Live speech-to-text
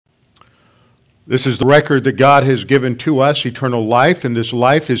This is the record that God has given to us, eternal life, and this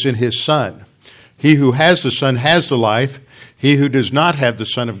life is in His Son. He who has the Son has the life. He who does not have the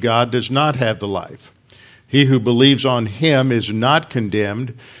Son of God does not have the life. He who believes on Him is not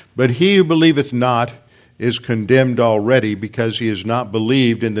condemned, but he who believeth not is condemned already, because he has not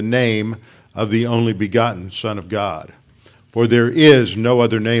believed in the name of the only begotten Son of God. For there is no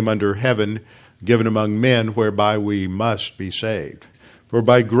other name under heaven given among men whereby we must be saved. For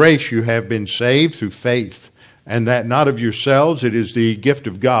by grace you have been saved through faith, and that not of yourselves, it is the gift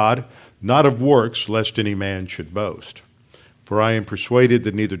of God, not of works, lest any man should boast. For I am persuaded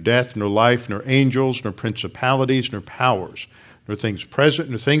that neither death, nor life, nor angels, nor principalities, nor powers, nor things present,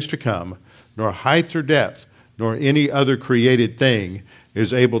 nor things to come, nor height or depth, nor any other created thing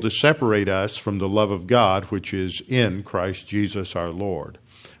is able to separate us from the love of God which is in Christ Jesus our Lord.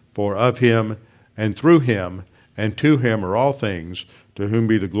 For of Him, and through Him, and to Him are all things, to whom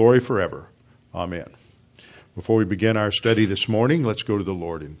be the glory forever. Amen. Before we begin our study this morning, let's go to the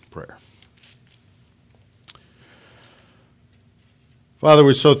Lord in prayer. Father,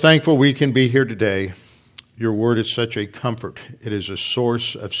 we're so thankful we can be here today. Your word is such a comfort. It is a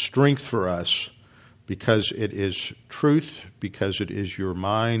source of strength for us because it is truth, because it is your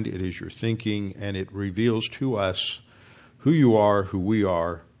mind, it is your thinking, and it reveals to us who you are, who we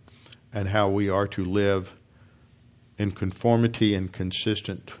are, and how we are to live in conformity and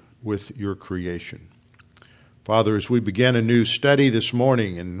consistent with your creation. Father, as we begin a new study this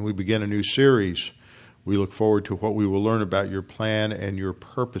morning and we begin a new series, we look forward to what we will learn about your plan and your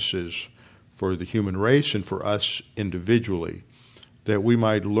purposes for the human race and for us individually, that we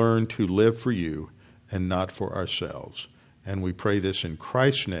might learn to live for you and not for ourselves. And we pray this in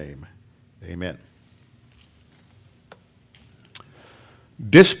Christ's name. Amen.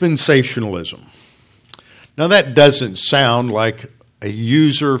 Dispensationalism. Now that doesn't sound like a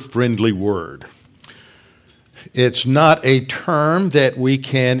user-friendly word. It's not a term that we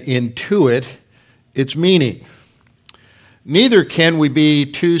can intuit its meaning. Neither can we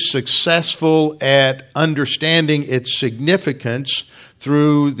be too successful at understanding its significance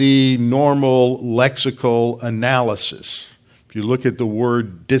through the normal lexical analysis. If you look at the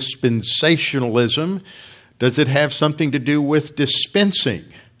word dispensationalism, does it have something to do with dispensing?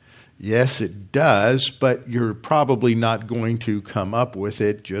 Yes, it does, but you're probably not going to come up with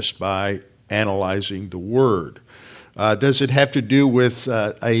it just by analyzing the word. Does it have to do with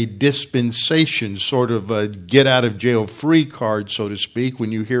a dispensation, sort of a get-out-of-jail-free card, so to speak,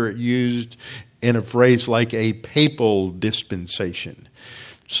 when you hear it used in a phrase like a papal dispensation?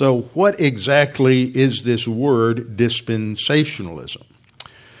 So what exactly is this word dispensationalism?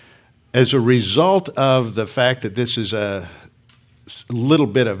 As a result of the fact that this is a little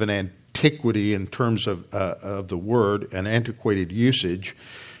bit of an antiquity in terms of the word, an antiquated usage,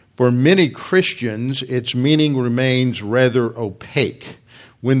 for many Christians, its meaning remains rather opaque.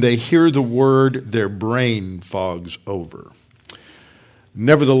 When they hear the word, their brain fogs over.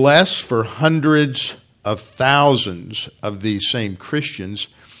 Nevertheless, for hundreds of thousands of these same Christians,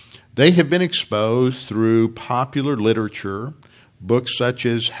 they have been exposed through popular literature, books such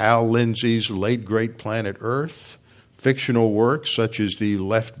as Hal Lindsey's Late Great Planet Earth, fictional works such as the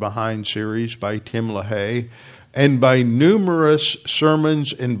Left Behind series by Tim LaHaye, and by numerous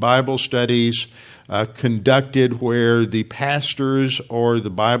sermons and Bible studies conducted where the pastors or the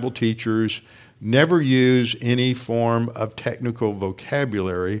Bible teachers never use any form of technical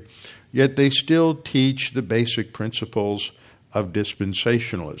vocabulary, yet they still teach the basic principles of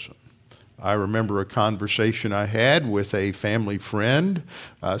dispensationalism. I remember a conversation I had with a family friend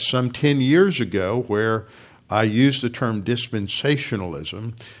some 10 years ago where I used the term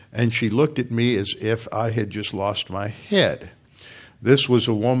dispensationalism, and she looked at me as if I had just lost my head. This was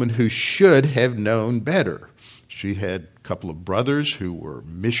a woman who should have known better. She had a couple of brothers who were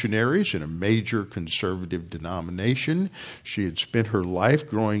missionaries in a major conservative denomination. She had spent her life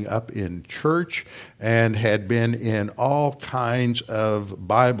growing up in church and had been in all kinds of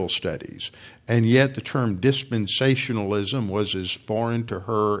Bible studies. And yet the term dispensationalism was as foreign to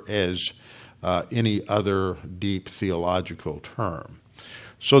her as any other deep theological term.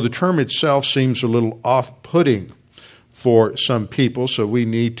 So the term itself seems a little off-putting for some people, so we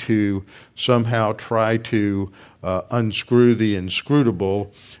need to somehow try to unscrew the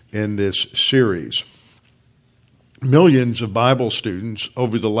inscrutable in this series. Millions of Bible students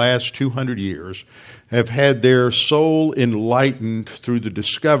over the last 200 years have had their soul enlightened through the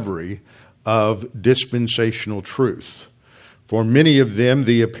discovery of dispensational truth. For many of them,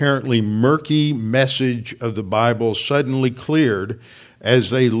 the apparently murky message of the Bible suddenly cleared as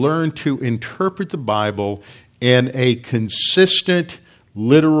they learned to interpret the Bible in a consistent,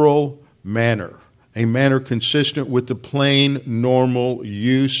 literal, manner, a manner consistent with the plain, normal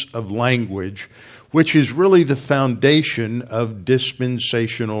use of language, which is really the foundation of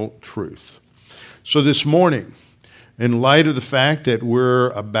dispensational truth. So this morning, in light of the fact that we're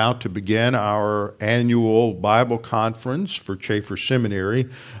about to begin our annual Bible conference for Chafer Seminary,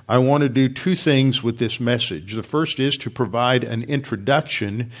 I want to do two things with this message. The first is to provide an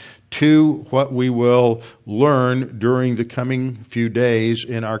introduction to what we will learn during the coming few days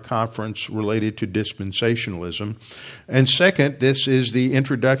in our conference related to dispensationalism. And second, this is the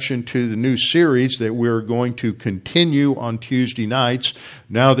introduction to the new series that we're going to continue on Tuesday nights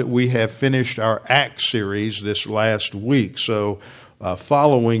now that we have finished our Acts series this last week. So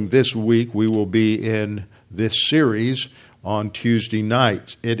following this week, we will be in this series on Tuesday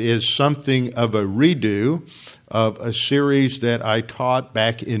nights. It is something of a redo of a series that I taught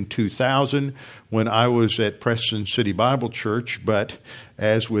back in 2000 when I was at Preston City Bible Church, but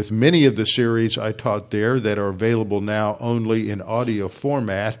as with many of the series I taught there that are available now only in audio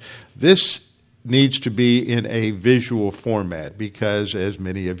format, this needs to be in a visual format because, as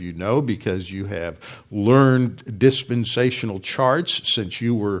many of you know, because you have learned dispensational charts since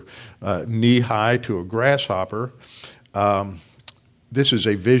you were knee-high to a grasshopper, this is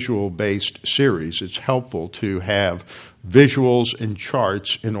a visual-based series. It's helpful to have visuals and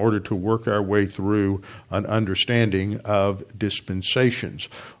charts in order to work our way through an understanding of dispensations.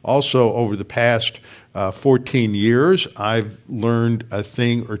 Also, over the past 14 years, I've learned a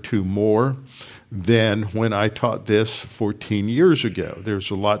thing or two more than when I taught this 14 years ago.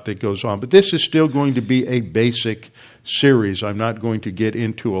 There's a lot that goes on, but this is still going to be a basic series. I'm not going to get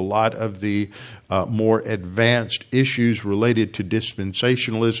into a lot of the more advanced issues related to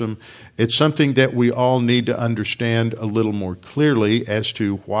dispensationalism. It's something that we all need to understand a little more clearly as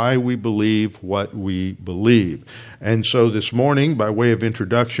to why we believe what we believe. And so this morning, by way of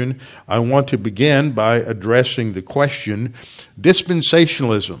introduction, I want to begin by addressing the question,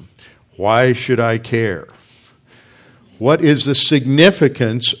 dispensationalism, why should I care? What is the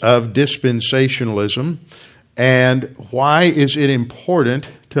significance of dispensationalism? And why is it important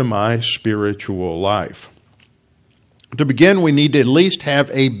to my spiritual life? To begin, we need to at least have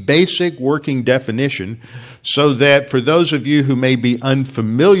a basic working definition so that for those of you who may be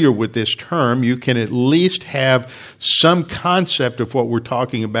unfamiliar with this term, you can at least have some concept of what we're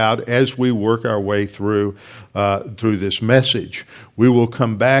talking about as we work our way through this message. We will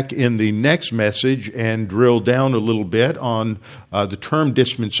come back in the next message and drill down a little bit on the term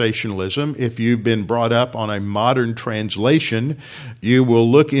dispensationalism. If you've been brought up on a modern translation, you will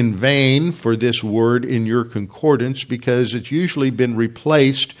look in vain for this word in your concordance because it's usually been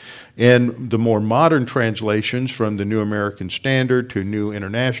replaced in the more modern translations from the New American Standard to New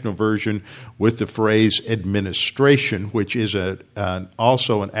International Version with the phrase administration, which is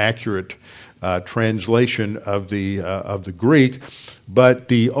also an accurate translation of the Greek, but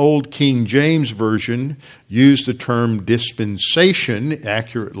the Old King James Version used the term dispensation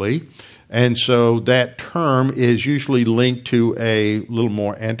accurately, and so that term is usually linked to a little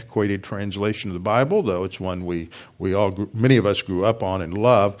more antiquated translation of the Bible, though it's one many of us grew up on and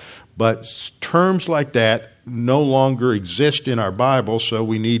love. But terms like that no longer exist in our Bible, so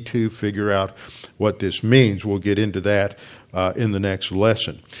we need to figure out what this means. We'll get into that in the next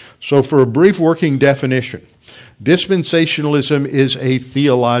lesson. So for a brief working definition, dispensationalism is a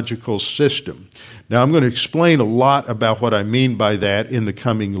theological system. Now, I'm going to explain a lot about what I mean by that in the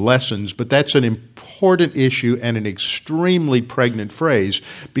coming lessons, but that's an important issue and an extremely pregnant phrase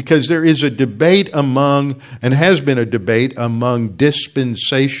because there is a debate and has been a debate among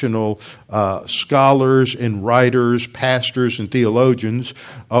dispensational scholars and writers, pastors and theologians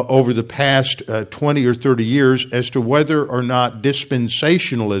over the past 20 or 30 years as to whether or not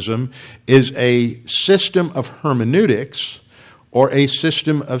dispensationalism is a system of hermeneutics or a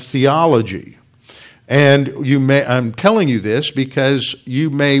system of theology. And I'm telling you this because you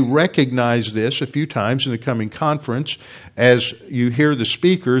may recognize this a few times in the coming conference as you hear the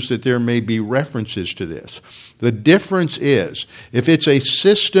speakers that there may be references to this. The difference is, if it's a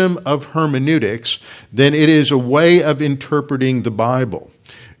system of hermeneutics, then it is a way of interpreting the Bible.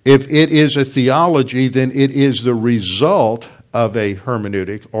 If it is a theology, then it is the result of a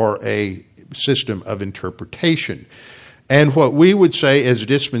hermeneutic or a system of interpretation. And what we would say as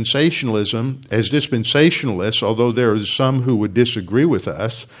dispensationalists, although there are some who would disagree with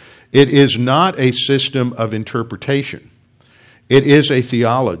us, it is not a system of interpretation. It is a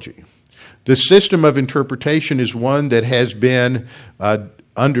theology. The system of interpretation is one that has been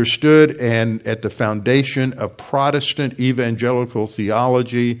understood and at the foundation of Protestant evangelical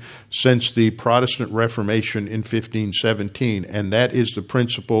theology since the Protestant Reformation in 1517, and that is the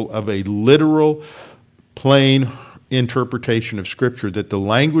principle of a literal, plain interpretation of Scripture, that the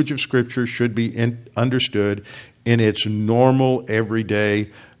language of Scripture should be understood in its normal,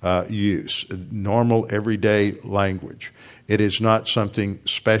 everyday use, normal, everyday language. It is not something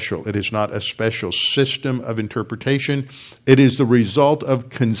special. It is not a special system of interpretation. It is the result of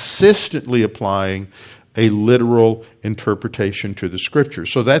consistently applying a literal interpretation to the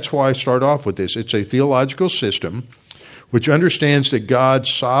Scriptures. So that's why I start off with this. It's a theological system which understands that God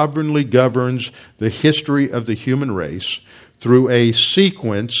sovereignly governs the history of the human race through a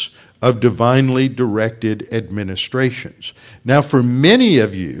sequence of divinely directed administrations. Now, for many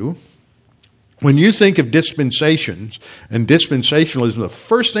of you, when you think of dispensations and dispensationalism, the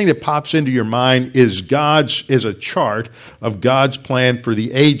first thing that pops into your mind is a chart of God's plan for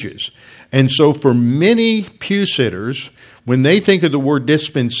the ages. And so for many pew sitters, when they think of the word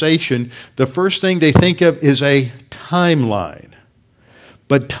dispensation, the first thing they think of is a timeline.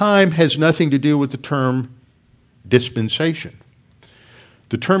 But time has nothing to do with the term dispensation.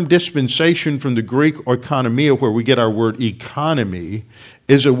 The term dispensation from the Greek oikonomia, where we get our word economy,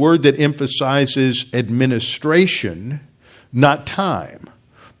 is a word that emphasizes administration, not time.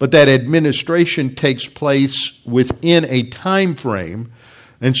 But that administration takes place within a time frame.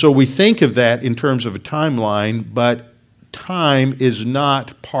 And so we think of that in terms of a timeline, but time is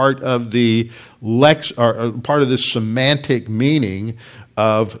not part of the part of the semantic meaning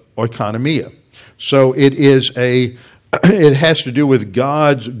of oikonomia. So it has to do with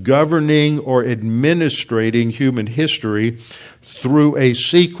God's governing or administrating human history through a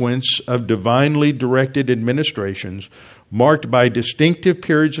sequence of divinely directed administrations marked by distinctive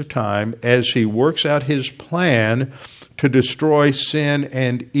periods of time as He works out His plan to destroy sin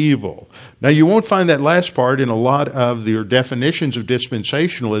and evil. Now, you won't find that last part in a lot of your definitions of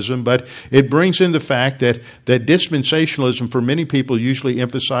dispensationalism, but it brings in the fact that dispensationalism for many people usually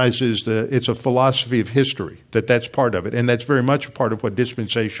emphasizes it's a philosophy of history, that's part of it. And that's very much a part of what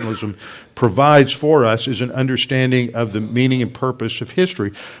dispensationalism provides for us, is an understanding of the meaning and purpose of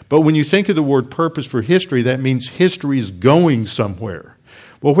history. But when you think of the word purpose for history, that means history is going somewhere.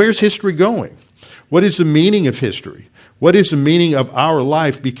 Well, where's history going? What is the meaning of history? What is the meaning of our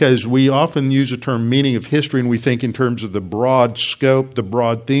life? Because we often use the term meaning of history and we think in terms of the broad scope, the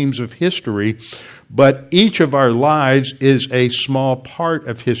broad themes of history. But each of our lives is a small part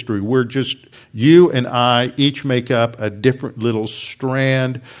of history. You and I each make up a different little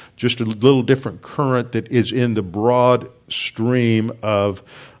strand, just a little different current that is in the broad stream of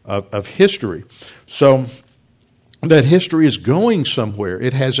history. So that history is going somewhere.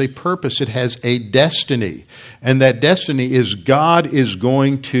 It has a purpose. It has a destiny. And that destiny is God is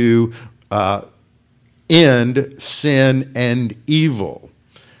going to end sin and evil.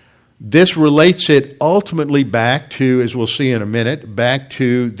 This relates it ultimately back to, as we'll see in a minute, back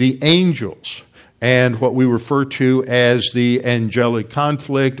to the angels and what we refer to as the angelic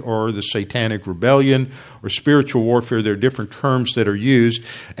conflict or the satanic rebellion or spiritual warfare. There are different terms that are used.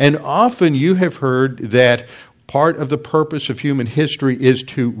 And often you have heard that part of the purpose of human history is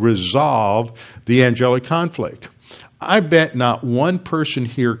to resolve the angelic conflict. I bet not one person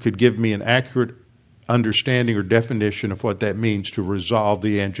here could give me an accurate understanding or definition of what that means, to resolve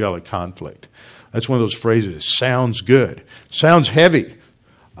the angelic conflict. That's one of those phrases. Sounds good. Sounds heavy.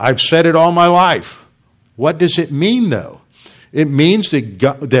 I've said it all my life. What does it mean, though? It means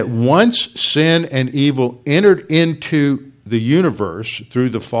that once sin and evil entered into the universe through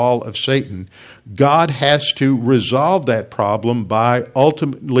the fall of Satan, God has to resolve that problem by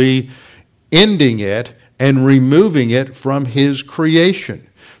ultimately ending it and removing it from His creation.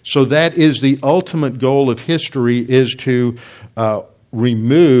 So that is the ultimate goal of history, is to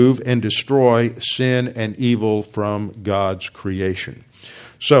remove and destroy sin and evil from God's creation.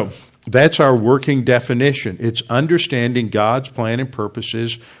 So that's our working definition. It's understanding God's plan and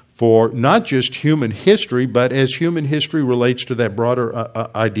purposes for not just human history, but as human history relates to that broader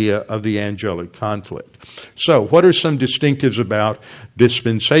idea of the angelic conflict. So, what are some distinctives about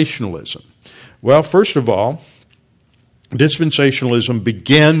dispensationalism? Well, first of all, dispensationalism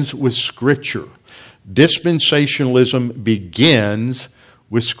begins with Scripture. Dispensationalism begins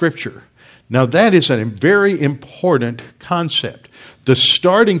with Scripture. Now, that is a very important concept. The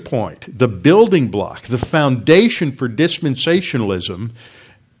starting point, the building block, the foundation for dispensationalism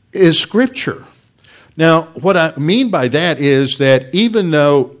is Scripture. Now, what I mean by that is that even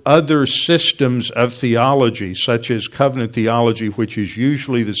though other systems of theology, such as covenant theology, which is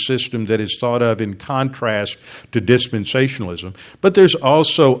usually the system that is thought of in contrast to dispensationalism, but there's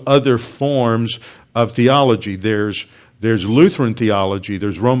also other forms of theology. There's Lutheran theology,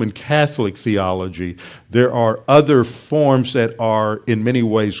 there's Roman Catholic theology. There are other forms that are in many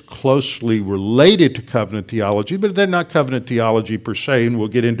ways closely related to covenant theology, but they're not covenant theology per se, and we'll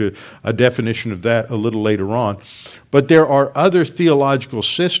get into a definition of that a little later on. But there are other theological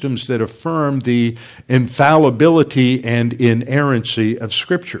systems that affirm the infallibility and inerrancy of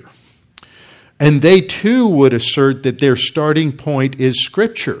Scripture. And they too would assert that their starting point is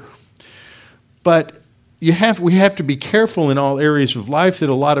Scripture. But we have to be careful in all areas of life that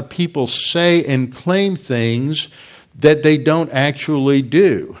a lot of people say and claim things that they don't actually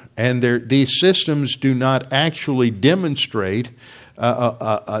do. And these systems do not actually demonstrate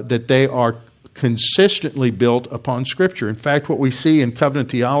that they are consistently built upon Scripture. In fact, what we see in covenant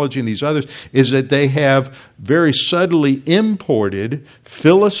theology and these others is that they have very subtly imported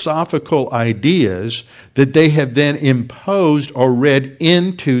philosophical ideas that they have then imposed or read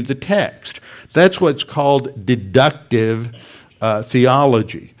into the text. That's what's called deductive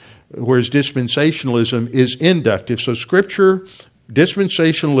theology, whereas dispensationalism is inductive. So Scripture,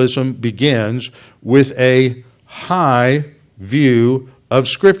 dispensationalism begins with a high view of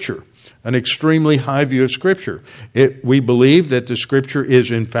Scripture, an extremely high view of Scripture. We believe that the Scripture is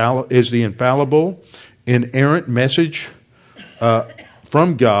the infallible, inerrant message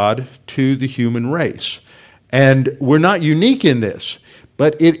from God to the human race. And we're not unique in this.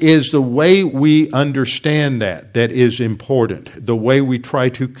 But it is the way we understand that is important, the way we try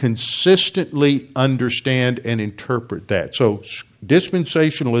to consistently understand and interpret that. So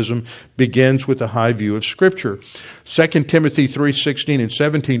dispensationalism begins with a high view of Scripture. 2 Timothy 3:16 and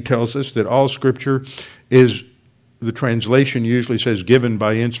 17 tells us that all Scripture is, the translation usually says given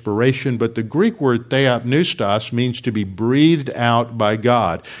by inspiration, but the Greek word theopneustos means to be breathed out by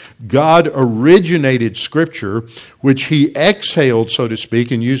God. God originated Scripture, which He exhaled, so to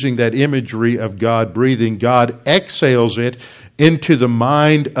speak, and using that imagery of God breathing, God exhales it into the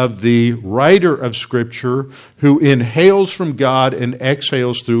mind of the writer of Scripture, who inhales from God and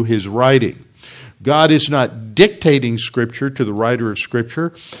exhales through his writing. God is not dictating Scripture to the writer of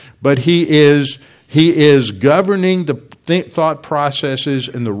Scripture, but He is governing the thought processes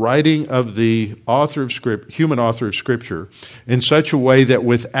and the writing of the author of Scripture, human author of Scripture, in such a way that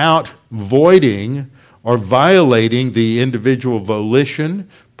without voiding or violating the individual volition,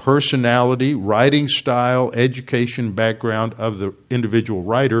 personality, writing style, education, background of the individual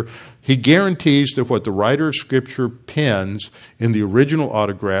writer, he guarantees that what the writer of Scripture pens in the original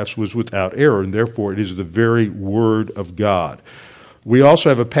autographs was without error, and therefore it is the very Word of God. We also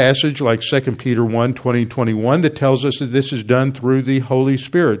have a passage like 2 Peter 1, 20 and 21 that tells us that this is done through the Holy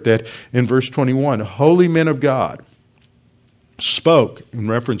Spirit, that in verse 21, holy men of God spoke, in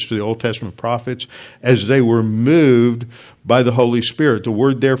reference to the Old Testament prophets, as they were moved by the Holy Spirit. The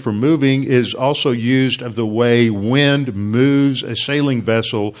word there for moving is also used of the way wind moves a sailing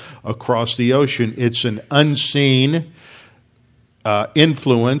vessel across the ocean. It's an unseen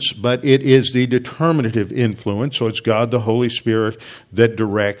influence, but it is the determinative influence. So it's God, the Holy Spirit, that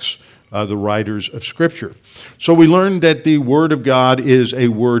directs the writers of Scripture. So we learned that the Word of God is a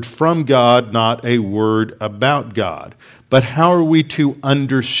word from God, not a word about God. But how are we to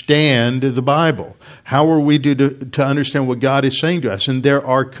understand the Bible? How are we to understand what God is saying to us? And there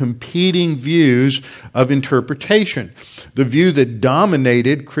are competing views of interpretation. The view that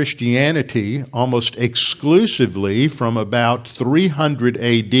dominated Christianity almost exclusively from about 300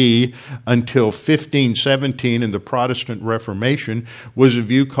 AD until 1517 in the Protestant Reformation was a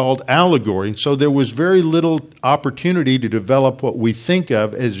view called allegory. And so there was very little opportunity to develop what we think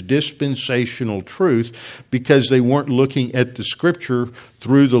of as dispensational truth, because they weren't looking at the Scripture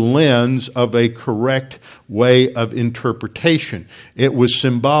through the lens of a correct way of interpretation. It was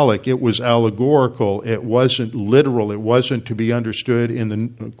symbolic, it was allegorical, it wasn't literal, it wasn't to be understood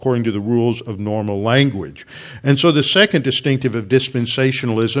according to the rules of normal language. And so the second distinctive of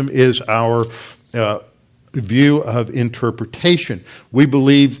dispensationalism is our view of interpretation. We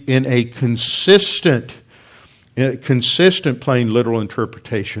believe in a consistent plain literal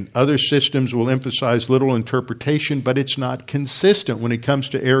interpretation. Other systems will emphasize literal interpretation, but it's not consistent. When it comes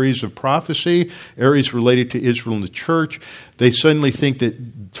to areas of prophecy, areas related to Israel and the church, they suddenly think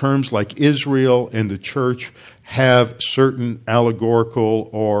that terms like Israel and the church have certain allegorical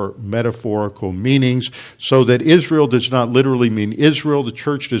or metaphorical meanings, so that Israel does not literally mean Israel, the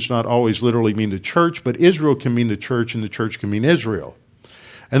church does not always literally mean the church, but Israel can mean the church and the church can mean Israel.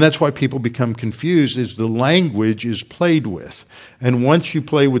 And that's why people become confused, is the language is played with. And once you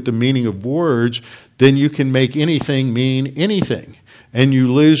play with the meaning of words, then you can make anything mean anything, and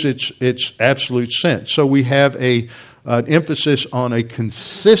you lose its absolute sense. So we have an emphasis on a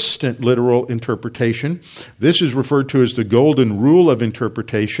consistent literal interpretation. This is referred to as the golden rule of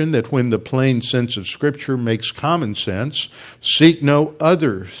interpretation, that when the plain sense of Scripture makes common sense, seek no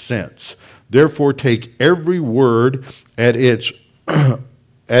other sense. Therefore, take every word at its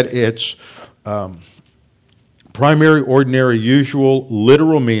primary, ordinary, usual,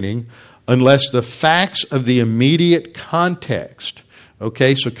 literal meaning, unless the facts of the immediate context.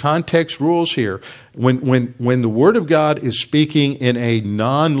 Okay, so context rules here. When the Word of God is speaking in a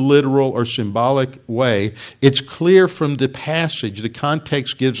non-literal or symbolic way, it's clear from the passage. The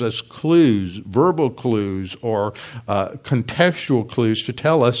context gives us clues, verbal clues, or contextual clues to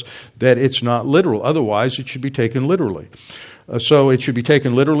tell us that it's not literal. Otherwise, it should be taken literally. So it should be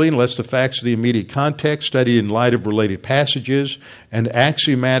taken literally unless the facts of the immediate context, studied in light of related passages, and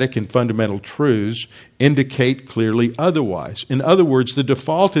axiomatic and fundamental truths indicate clearly otherwise. In other words, the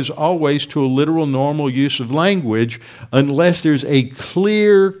default is always to a literal, normal use of language unless there's a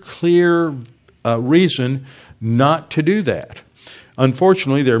clear reason not to do that.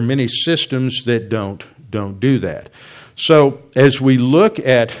 Unfortunately, there are many systems that don't do that. So as we look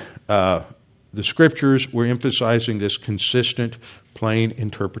at the Scriptures, we're emphasizing this consistent, plain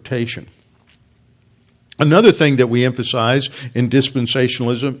interpretation. Another thing that we emphasize in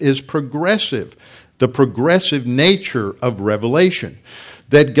dispensationalism is the progressive nature of revelation.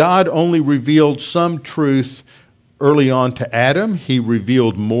 That God only revealed some truth early on to Adam. He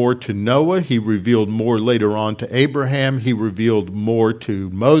revealed more to Noah. He revealed more later on to Abraham. He revealed more to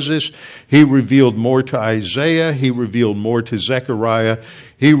Moses. He revealed more to Isaiah. He revealed more to Zechariah.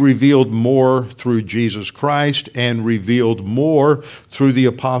 He revealed more through Jesus Christ, and revealed more through the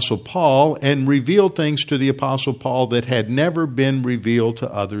Apostle Paul, and revealed things to the Apostle Paul that had never been revealed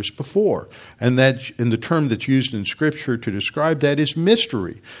to others before. And the term that's used in Scripture to describe that is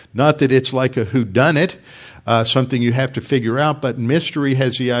mystery. Not that it's like a whodunit, something you have to figure out, but mystery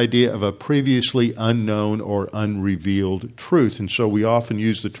has the idea of a previously unknown or unrevealed truth. And so we often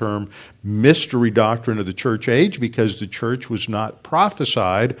use the term mystery doctrine of the church age because the church was not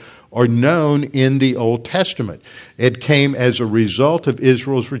prophesied or known in the Old Testament. It came as a result of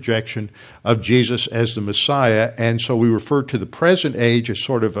Israel's rejection of Jesus as the Messiah, and so we refer to the present age as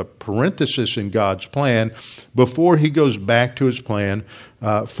sort of a parenthesis in God's plan before he goes back to his plan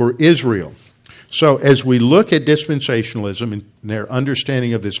for Israel. So as we look at dispensationalism and their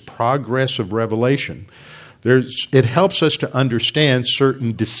understanding of this progress of revelation, it helps us to understand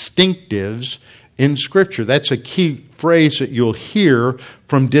certain distinctives in Scripture. That's a key phrase that you'll hear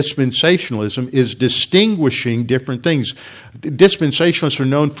from dispensationalism, is distinguishing different things. Dispensationalists are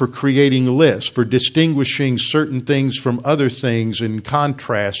known for creating lists, for distinguishing certain things from other things in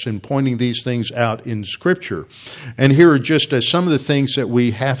contrast and pointing these things out in Scripture. And here are just some of the things that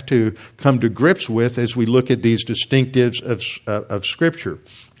we have to come to grips with as we look at these distinctives of Scripture.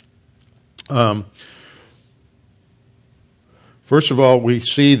 First of all, we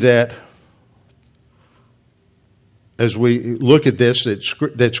see that as we look at this,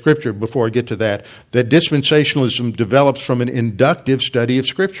 that Scripture, before I get to that dispensationalism develops from an inductive study of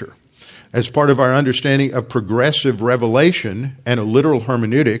Scripture. As part of our understanding of progressive revelation and a literal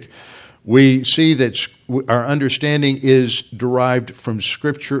hermeneutic, we see that our understanding is derived from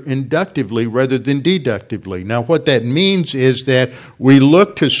Scripture inductively rather than deductively. Now, what that means is that we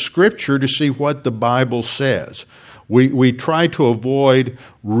look to Scripture to see what the Bible says. We try to avoid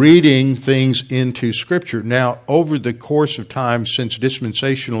reading things into Scripture. Now, over the course of time, since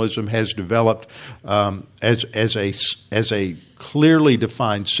dispensationalism has developed as a clearly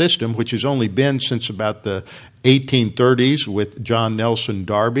defined system, which has only been since about the 1830s with John Nelson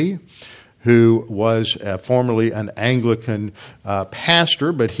Darby, who was formerly an Anglican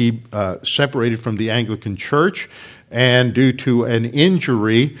pastor, but he separated from the Anglican Church, and due to an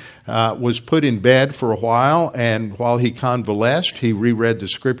injury was put in bed for a while, and while he convalesced, he reread the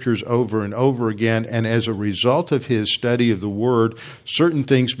Scriptures over and over again, and as a result of his study of the Word, certain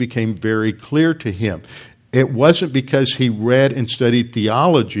things became very clear to him. It wasn't because he read and studied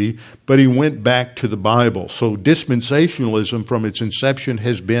theology, but he went back to the Bible. So dispensationalism from its inception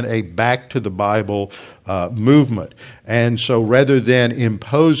has been a back to the Bible movement. And so rather than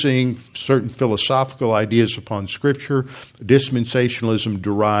imposing certain philosophical ideas upon Scripture, dispensationalism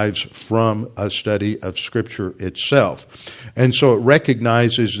derives from a study of Scripture itself. And so it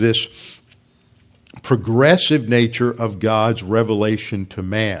recognizes this progressive nature of God's revelation to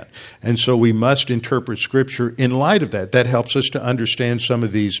man. And so we must interpret Scripture in light of that. That helps us to understand some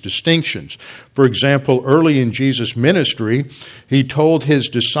of these distinctions. For example, early in Jesus' ministry, he told his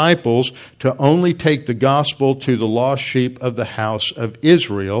disciples to only take the gospel to the lost sheep of the house of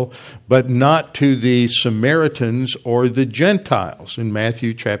Israel, but not to the Samaritans or the Gentiles, in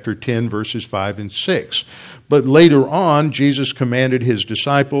Matthew chapter 10, verses 5 and 6. But later on, Jesus commanded his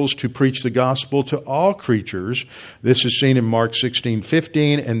disciples to preach the gospel to all creatures. This is seen in Mark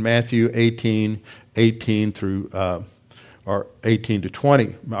 16:15 and Matthew 18:18 through or 18 to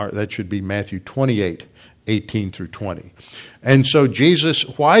 20. That should be Matthew 28:18 through 20. And so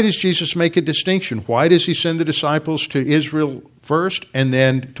why does Jesus make a distinction? Why does he send the disciples to Israel first and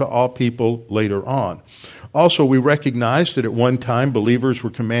then to all people later on? Also, we recognize that at one time believers were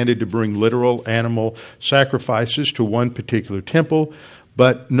commanded to bring literal animal sacrifices to one particular temple,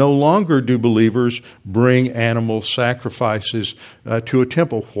 but no longer do believers bring animal sacrifices to a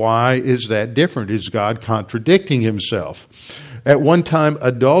temple. Why is that different? Is God contradicting himself? At one time,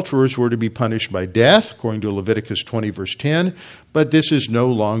 adulterers were to be punished by death, according to Leviticus 20, verse 10, but this is no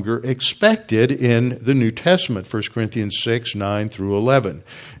longer expected in the New Testament, 1 Corinthians 6, 9 through 11.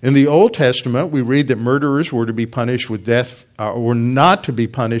 In the Old Testament, we read that murderers were to be punished with death, or not to be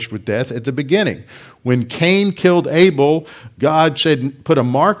punished with death at the beginning. When Cain killed Abel, God said, put a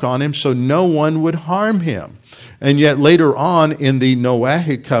mark on him so no one would harm him. And yet later on in the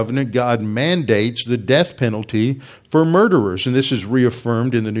Noahic covenant, God mandates the death penalty for murderers. And this is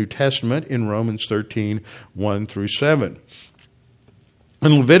reaffirmed in the New Testament in Romans 13, 1 through 7.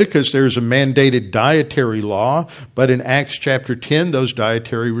 In Leviticus, there is a mandated dietary law, but in Acts chapter 10, those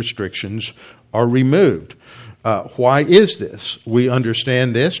dietary restrictions are removed. Why is this? We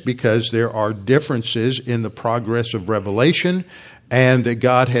understand this because there are differences in the progress of revelation, and that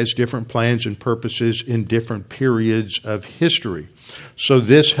God has different plans and purposes in different periods of history. So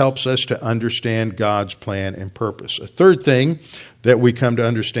this helps us to understand God's plan and purpose. A third thing that we come to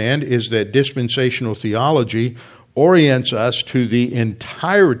understand is that dispensational theology orients us to the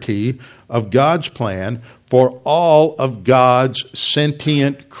entirety of God's plan for all of God's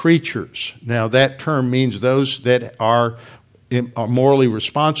sentient creatures. Now, that term means those that are morally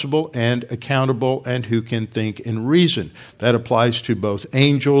responsible and accountable and who can think and reason. That applies to both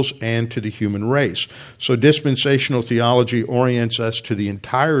angels and to the human race. So dispensational theology orients us to the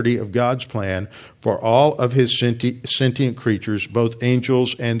entirety of God's plan for all of his sentient creatures, both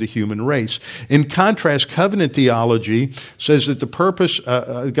angels and the human race. In contrast, covenant theology says that the purpose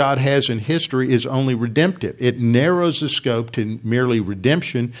God has in history is only redemptive. It narrows the scope to merely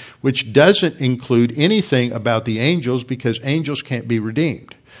redemption, which doesn't include anything about the angels because angels can't be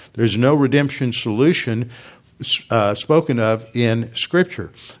redeemed. There's no redemption solution spoken of in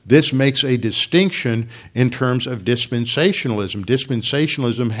Scripture. This makes a distinction in terms of dispensationalism.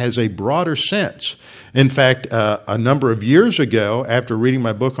 Dispensationalism has a broader sense. In fact, a number of years ago, after reading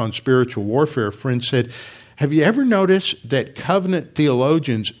my book on spiritual warfare, a friend said, have you ever noticed that covenant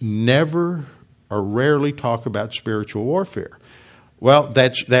theologians never or rarely talk about spiritual warfare? Well,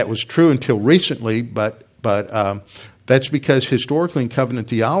 that was true until recently, but that's because historically in covenant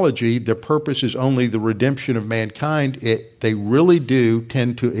theology, the purpose is only the redemption of mankind. They really do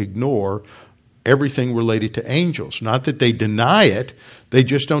tend to ignore everything related to angels. Not that they deny it, they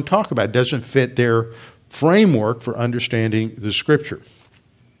just don't talk about it. It doesn't fit their framework for understanding the Scripture.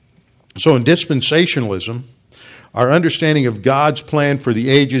 So in dispensationalism, our understanding of God's plan for the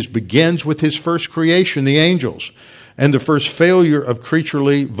ages begins with his first creation, the angels, and the first failure of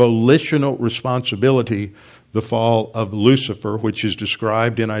creaturely volitional responsibility, the fall of Lucifer, which is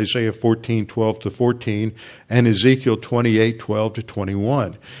described in Isaiah 14:12-14 and Ezekiel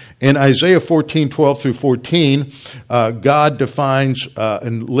 28:12-21. In Isaiah 14:12-14, God defines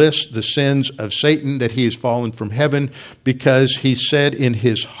and lists the sins of Satan, that he has fallen from heaven because he said in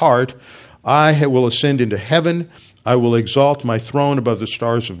his heart, I will ascend into heaven. I will exalt my throne above the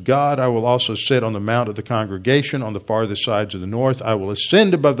stars of God. I will also sit on the mount of the congregation on the farthest sides of the north. I will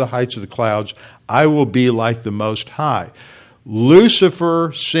ascend above the heights of the clouds. I will be like the Most High.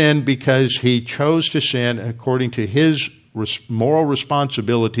 Lucifer sinned because he chose to sin, and according to his moral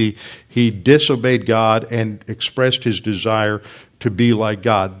responsibility, he disobeyed God and expressed his desire to be like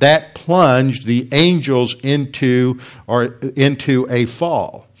God. That plunged the angels into a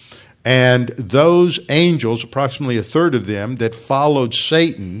fall. And those angels, approximately a third of them, that followed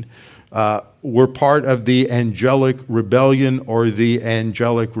Satan were part of the angelic rebellion or the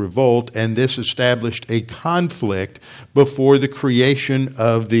angelic revolt, and this established a conflict before the creation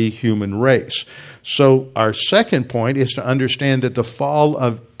of the human race. So our second point is to understand that the fall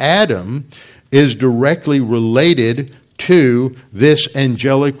of Adam is directly related to this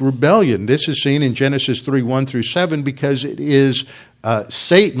angelic rebellion. This is seen in Genesis 3:1 through 7 because it is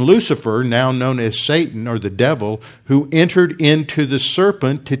Satan, Lucifer, now known as Satan or the devil, who entered into the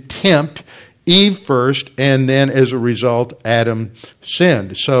serpent to tempt Eve first, and then as a result, Adam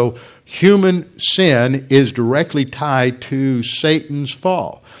sinned. So human sin is directly tied to Satan's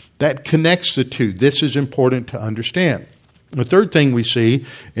fall. That connects the two. This is important to understand. The third thing we see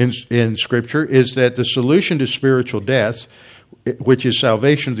in Scripture is that the solution to spiritual death, which is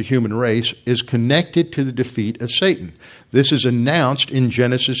salvation of the human race, is connected to the defeat of Satan. This is announced in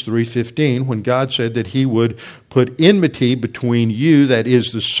Genesis 3:15 when God said that he would put enmity between you, that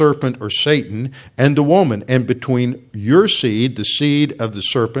is the serpent or Satan, and the woman, and between your seed, the seed of the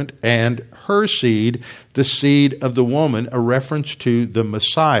serpent, and her seed, the seed of the woman, a reference to the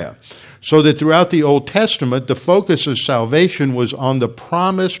Messiah. So that throughout the Old Testament, the focus of salvation was on the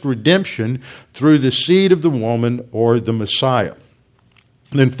promised redemption through the seed of the woman or the Messiah.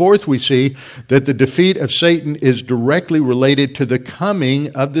 And then fourth, we see that the defeat of Satan is directly related to the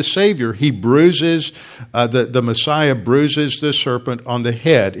coming of the Savior. He bruises, the Messiah bruises the serpent on the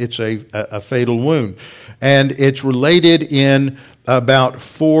head. It's a fatal wound. And it's related in about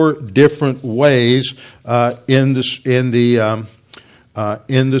 4 different ways in the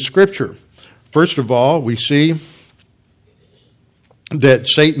Scripture. First of all, we see that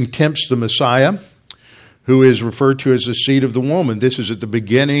Satan tempts the Messiah, who is referred to as the seed of the woman. This is at the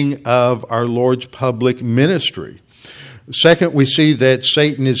beginning of our Lord's public ministry. Second, we see that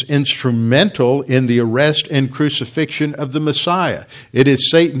Satan is instrumental in the arrest and crucifixion of the Messiah. It is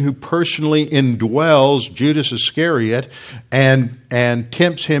Satan who personally indwells Judas Iscariot and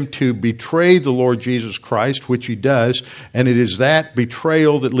tempts him to betray the Lord Jesus Christ, which he does, and it is that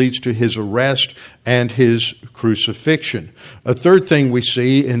betrayal that leads to his arrest and his crucifixion. A third thing we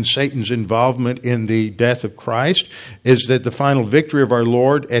see in Satan's involvement in the death of Christ is that the final victory of our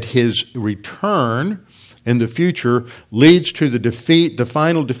Lord at his return in the future leads to the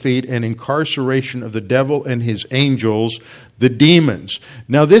final defeat and incarceration of the devil and his angels, the demons.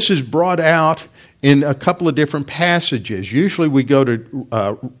 Now, this is brought out in a couple of different passages. Usually we go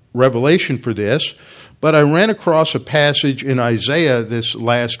to Revelation for this, but I ran across a passage in Isaiah this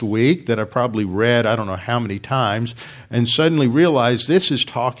last week that I probably read I don't know how many times, and suddenly realized this is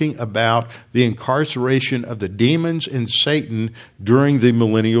talking about the incarceration of the demons and Satan during the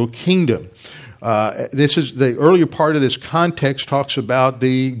millennial kingdom. This is the earlier part of this context talks about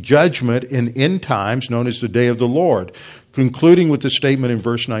the judgment in end times known as the day of the Lord, concluding with the statement in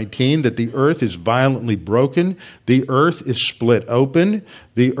verse 19 that the earth is violently broken, the earth is split open,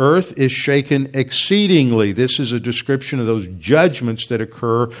 the earth is shaken exceedingly. This is a description of those judgments that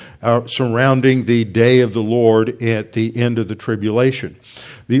occur surrounding the day of the Lord at the end of the tribulation.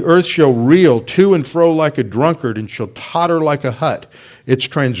 The earth shall reel to and fro like a drunkard and shall totter like a hut. Its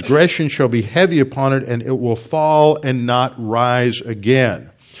transgression shall be heavy upon it, and it will fall and not rise again.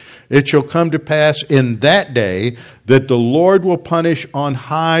 It shall come to pass in that day that the Lord will punish on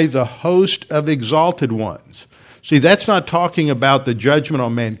high the host of exalted ones. See, that's not talking about the judgment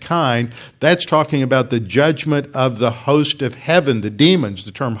on mankind. That's talking about the judgment of the host of heaven, the demons.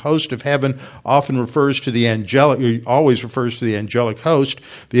 The term host of heaven often refers to the angelic, always refers to the angelic host,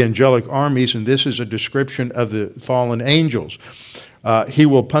 the angelic armies, and this is a description of the fallen angels. He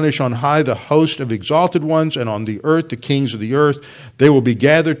will punish on high the host of exalted ones, and on the earth the kings of the earth. They will be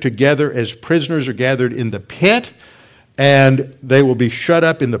gathered together as prisoners are gathered in the pit, and they will be shut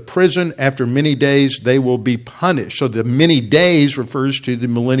up in the prison. After many days they will be punished. So the many days refers to the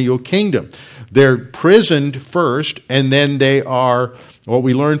millennial kingdom. They're prisoned first, and then they are, what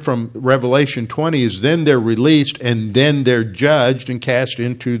we learned from Revelation 20 is then they're released, and then they're judged and cast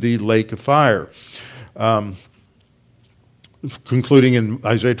into the lake of fire. Concluding in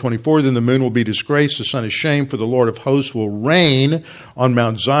Isaiah 24, then the moon will be disgraced, the sun is shamed, for the Lord of hosts will reign on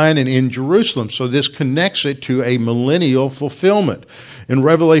Mount Zion and in Jerusalem. So this connects it to a millennial fulfillment. In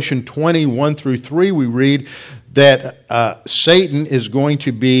Revelation 21 through 3, we read that Satan is going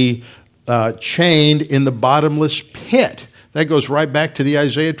to be chained in the bottomless pit. That goes right back to the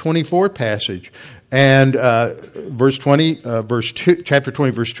Isaiah 24 passage. And chapter 20,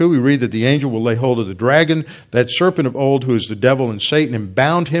 verse 2, we read that the angel will lay hold of the dragon, that serpent of old who is the devil and Satan, and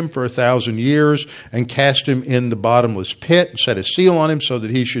bound him for 1,000 years, and cast him in the bottomless pit, and set a seal on him so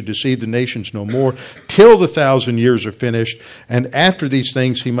that he should deceive the nations no more, till the 1,000 years are finished. And after these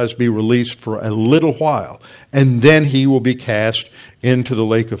things he must be released for a little while, and then he will be cast into the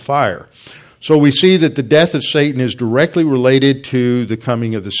lake of fire. So we see that the death of Satan is directly related to the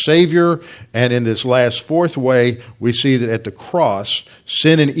coming of the Savior. And in this last fourth way, we see that at the cross,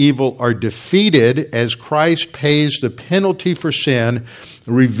 sin and evil are defeated as Christ pays the penalty for sin,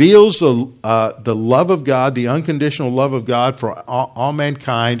 reveals the love of God, the unconditional love of God for all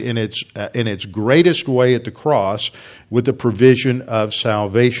mankind in its greatest way at the cross, with the provision of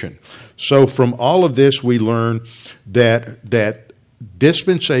salvation. So from all of this, we learn that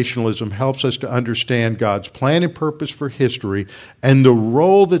dispensationalism helps us to understand God's plan and purpose for history and the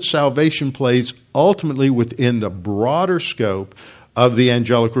role that salvation plays ultimately within the broader scope of the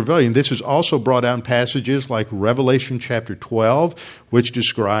angelic rebellion. This is also brought out in passages like Revelation chapter 12, which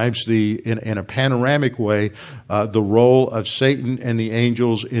describes in a panoramic way the role of Satan and the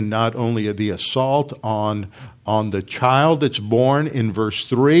angels in not only the assault on the child that's born in verse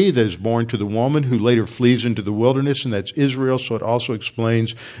 3, that is born to the woman who later flees into the wilderness, and that's Israel. So it also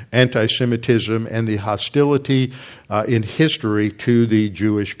explains anti-Semitism and the hostility in history to the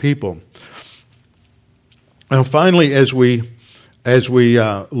Jewish people. Now finally, as we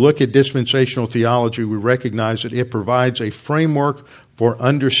look at dispensational theology, we recognize that it provides a framework for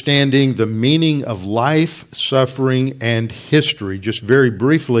understanding the meaning of life, suffering, and history. Just very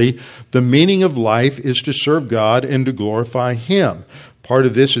briefly, the meaning of life is to serve God and to glorify Him. Part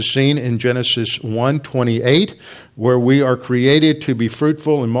of this is seen in Genesis 1:28, where we are created to be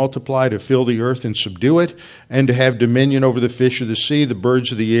fruitful and multiply, to fill the earth and subdue it, and to have dominion over the fish of the sea, the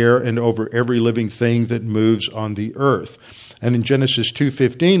birds of the air, and over every living thing that moves on the earth. And in Genesis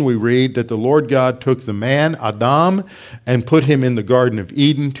 2:15 we read that the Lord God took the man, Adam, and put him in the Garden of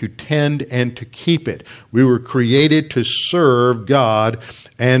Eden to tend and to keep it. We were created to serve God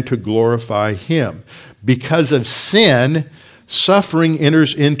and to glorify Him. Because of sin, suffering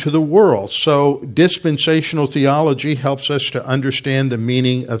enters into the world. So dispensational theology helps us to understand the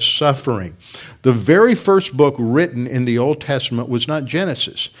meaning of suffering. The very first book written in the Old Testament was not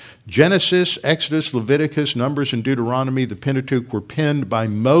Genesis. Genesis, Exodus, Leviticus, Numbers, and Deuteronomy, the Pentateuch, were penned by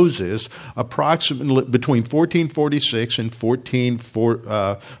Moses approximately between 1446 and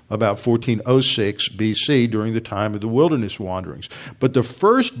about 1406 BC during the time of the wilderness wanderings. But the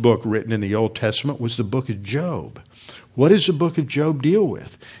first book written in the Old Testament was the book of Job. What does the book of Job deal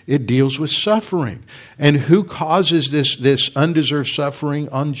with? It deals with suffering. And who causes this undeserved suffering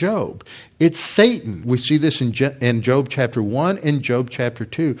on Job? It's Satan. We see this in Job chapter 1 and Job chapter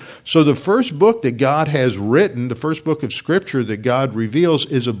 2. So the first book that God has written, the first book of Scripture that God reveals,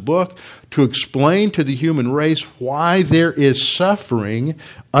 is a book to explain to the human race why there is suffering,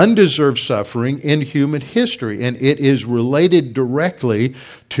 undeserved suffering, in human history. And it is related directly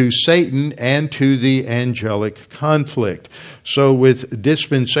to Satan and to the angelic conflict. So with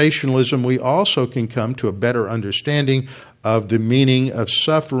dispensationalism, we also can come to a better understanding of the meaning of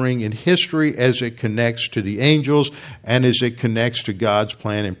suffering in history as it connects to the angels and as it connects to God's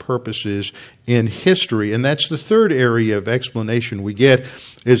plan and purposes in history. And that's the third area of explanation we get,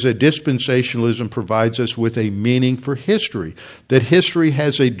 is that dispensationalism provides us with a meaning for history, that history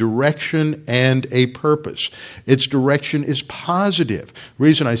has a direction and a purpose. Its direction is positive. The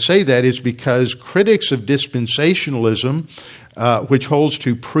reason I say that is because critics of dispensationalism, which holds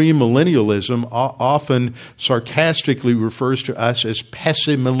to premillennialism, often sarcastically refers to us as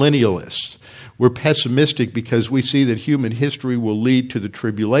pessimillennialists. We're pessimistic because we see that human history will lead to the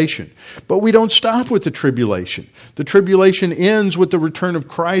tribulation. But we don't stop with the tribulation. The tribulation ends with the return of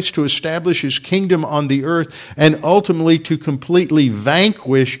Christ to establish His kingdom on the earth and ultimately to completely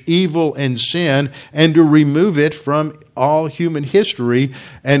vanquish evil and sin and to remove it from all human history,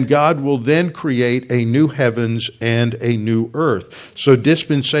 and God will then create a new heavens and a new earth. So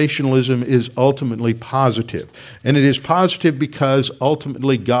dispensationalism is ultimately positive. And it is positive because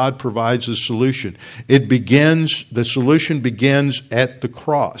ultimately God provides a solution. The solution begins at the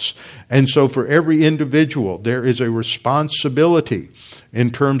cross. And so for every individual, there is a responsibility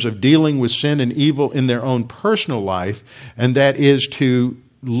in terms of dealing with sin and evil in their own personal life, and that is to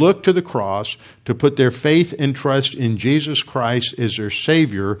look to the cross, to put their faith and trust in Jesus Christ as their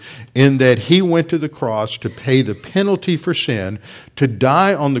Savior, in that He went to the cross to pay the penalty for sin, to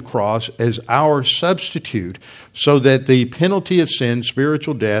die on the cross as our substitute, so that the penalty of sin,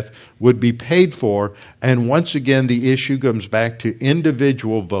 spiritual death, would be paid for. And once again, the issue comes back to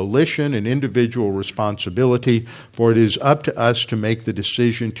individual volition and individual responsibility, for it is up to us to make the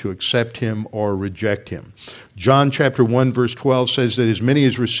decision to accept Him or reject Him. John chapter 1 verse 12 says that as many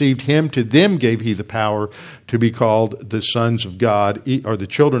as received Him, to them gave He the power to be called the sons of God, or the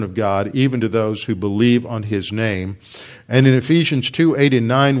children of God, even to those who believe on His name. And in Ephesians 2:8 and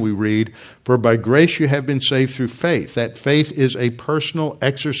 9 we read, "For by grace you have been saved through faith." That faith is a personal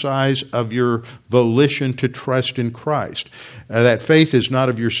exercise of your volition to trust in Christ. That faith is not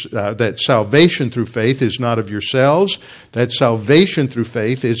of your. That salvation through faith is not of yourselves. That salvation through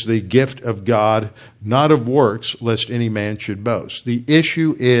faith is the gift of God, not of works, lest any man should boast. The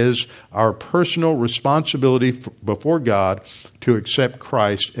issue is our personal responsibility before God to accept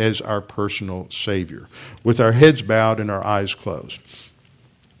Christ as our personal Savior, with our heads bowed and our eyes closed.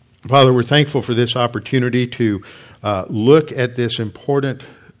 Father, we're thankful for this opportunity to look at this important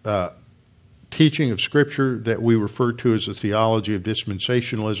teaching of Scripture that we refer to as the theology of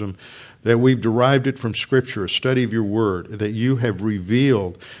dispensationalism, that we've derived it from Scripture, a study of your Word, that you have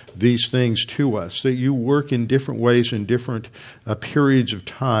revealed these things to us, that you work in different ways in different periods of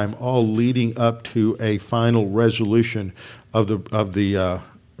time, all leading up to a final resolution of the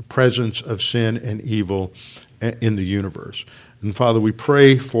presence of sin and evil in the universe. And Father, we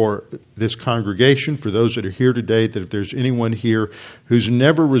pray for this congregation, for those that are here today, that if there's anyone here who's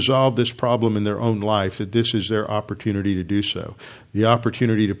never resolved this problem in their own life, that this is their opportunity to do so. The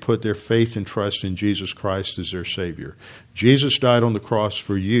opportunity to put their faith and trust in Jesus Christ as their Savior. Jesus died on the cross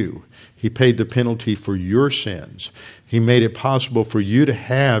for you. He paid the penalty for your sins. He made it possible for you to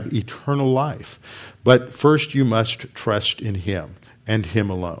have eternal life. But first you must trust in Him and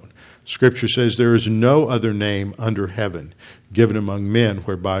Him alone. Scripture says there is no other name under heaven given among men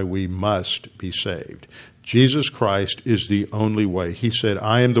whereby we must be saved. Jesus Christ is the only way. He said,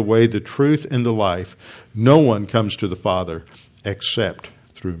 "I am the way, the truth, and the life. No one comes to the Father except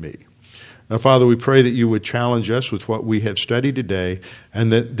through me." Now, Father, we pray that you would challenge us with what we have studied today,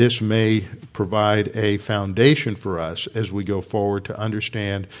 and that this may provide a foundation for us as we go forward to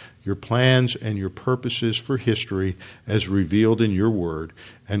understand your plans and your purposes for history as revealed in your word.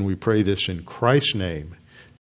 And we pray this in Christ's name.